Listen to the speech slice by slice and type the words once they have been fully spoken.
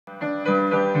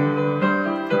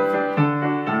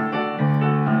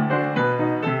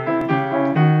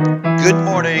Good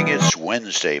morning. It's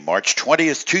Wednesday, March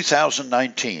 20th,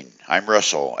 2019. I'm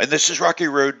Russell, and this is Rocky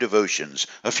Road Devotions,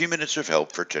 a few minutes of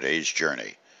help for today's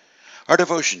journey. Our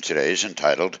devotion today is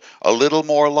entitled, A Little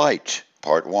More Light,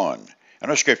 Part 1, and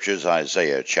our scripture is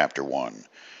Isaiah chapter 1.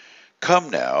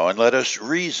 Come now, and let us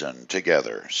reason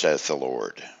together, saith the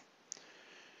Lord.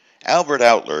 Albert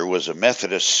Outler was a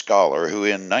Methodist scholar who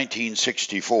in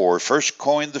 1964 first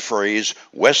coined the phrase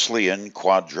Wesleyan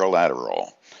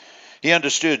quadrilateral. He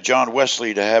understood John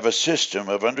Wesley to have a system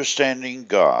of understanding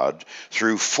God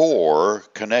through four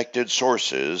connected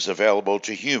sources available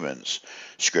to humans: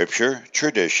 Scripture,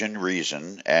 tradition,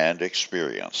 reason, and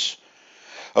experience.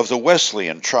 Of the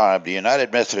Wesleyan tribe, the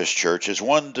United Methodist Church is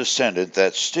one descendant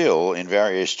that still, in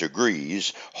various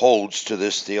degrees, holds to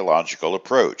this theological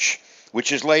approach,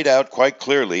 which is laid out quite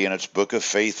clearly in its book of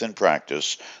Faith and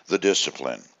Practice, The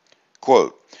Discipline.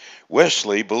 Quote,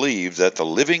 Wesley believed that the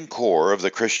living core of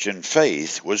the Christian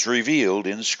faith was revealed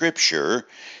in Scripture,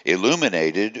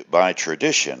 illuminated by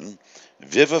tradition,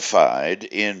 vivified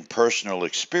in personal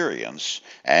experience,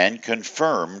 and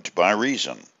confirmed by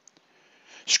reason.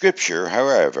 Scripture,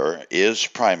 however, is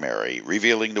primary,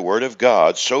 revealing the Word of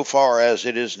God so far as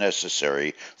it is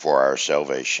necessary for our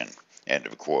salvation. End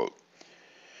of quote.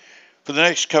 For the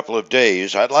next couple of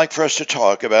days, I'd like for us to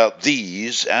talk about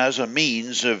these as a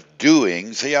means of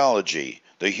doing theology,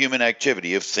 the human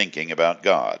activity of thinking about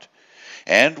God.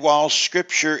 And while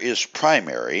Scripture is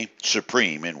primary,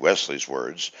 supreme in Wesley's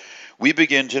words, we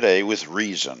begin today with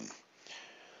reason.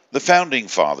 The founding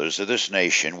fathers of this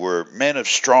nation were men of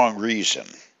strong reason.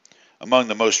 Among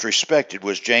the most respected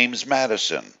was James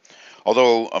Madison.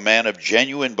 Although a man of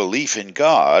genuine belief in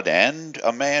God and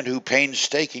a man who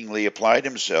painstakingly applied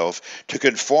himself to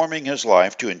conforming his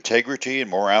life to integrity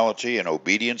and morality and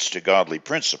obedience to godly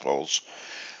principles,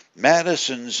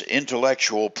 Madison's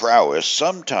intellectual prowess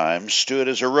sometimes stood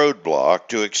as a roadblock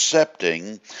to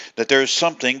accepting that there is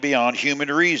something beyond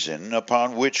human reason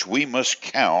upon which we must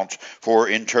count for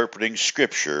interpreting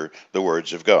Scripture, the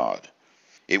words of God.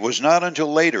 It was not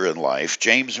until later in life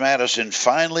James Madison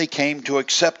finally came to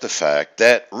accept the fact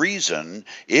that reason,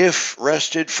 if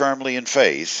rested firmly in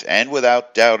faith and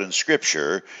without doubt in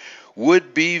Scripture,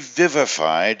 would be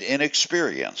vivified in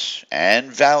experience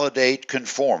and validate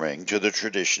conforming to the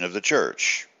tradition of the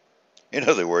church. In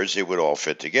other words, it would all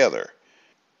fit together.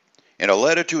 In a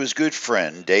letter to his good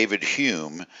friend David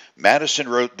Hume, Madison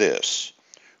wrote this,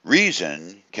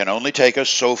 Reason can only take us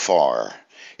so far.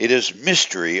 It is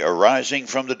mystery arising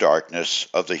from the darkness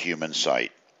of the human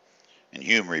sight. And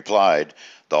Hume replied,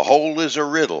 The whole is a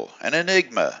riddle, an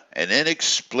enigma, an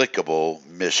inexplicable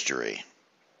mystery.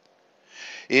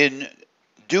 In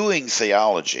doing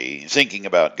theology, thinking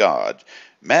about God,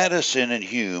 Madison and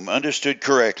Hume understood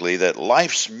correctly that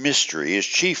life's mystery is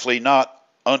chiefly not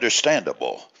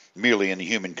understandable, merely in the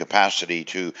human capacity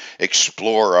to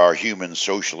explore our human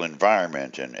social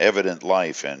environment and evident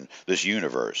life in this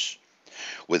universe.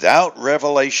 Without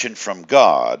revelation from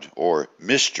God, or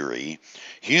mystery,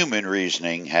 human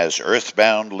reasoning has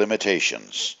earthbound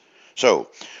limitations. So,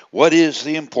 what is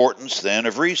the importance then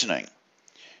of reasoning?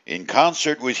 In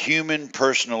concert with human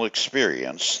personal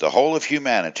experience, the whole of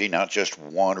humanity, not just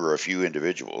one or a few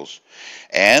individuals,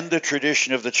 and the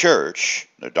tradition of the church,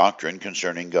 the doctrine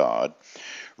concerning God,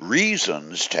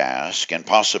 reason's task and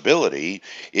possibility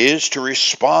is to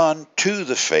respond to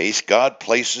the faith God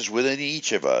places within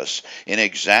each of us in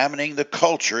examining the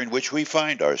culture in which we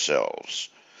find ourselves.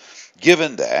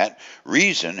 Given that,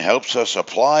 reason helps us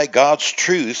apply God's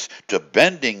truth to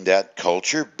bending that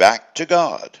culture back to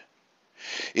God.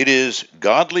 It is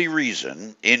godly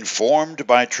reason, informed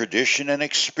by tradition and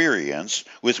experience,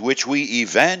 with which we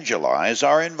evangelize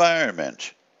our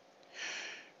environment.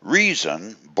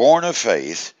 Reason, born of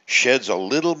faith, sheds a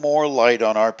little more light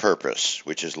on our purpose,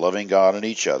 which is loving God and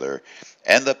each other,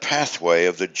 and the pathway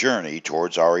of the journey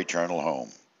towards our eternal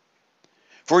home.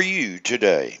 For you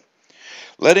today,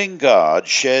 letting God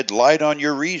shed light on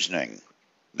your reasoning,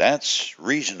 that's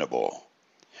reasonable.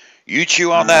 You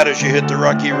chew on that as you hit the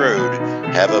rocky road.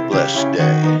 Have a blessed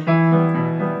day.